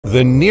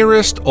The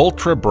nearest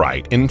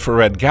ultra-bright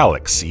infrared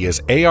galaxy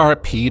is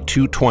ARP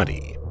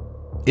 220.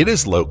 It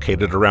is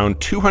located around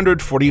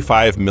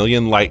 245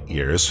 million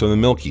light-years from the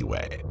Milky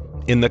Way,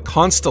 in the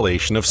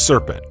constellation of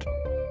Serpent.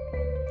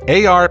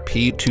 ARP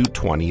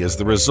 220 is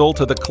the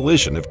result of the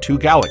collision of two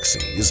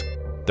galaxies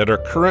that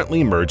are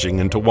currently merging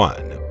into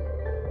one.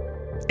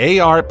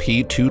 ARP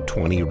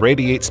 220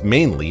 radiates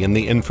mainly in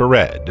the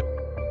infrared.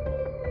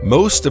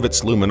 Most of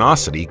its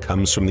luminosity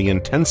comes from the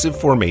intensive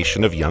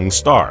formation of young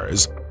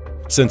stars,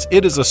 since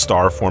it is a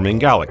star-forming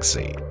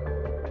galaxy.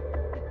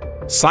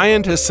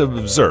 Scientists have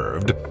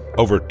observed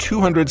over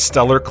 200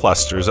 stellar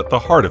clusters at the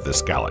heart of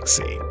this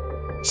galaxy,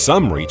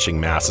 some reaching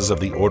masses of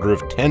the order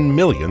of 10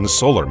 million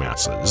solar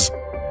masses.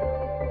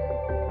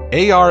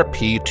 ARP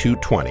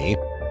 220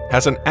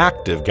 has an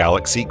active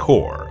galaxy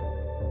core.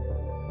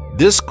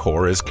 This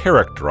core is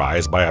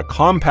characterized by a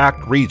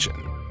compact region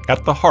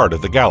at the heart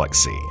of the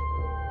galaxy.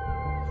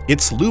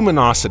 Its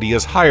luminosity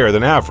is higher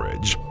than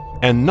average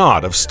and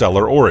not of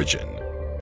stellar origin.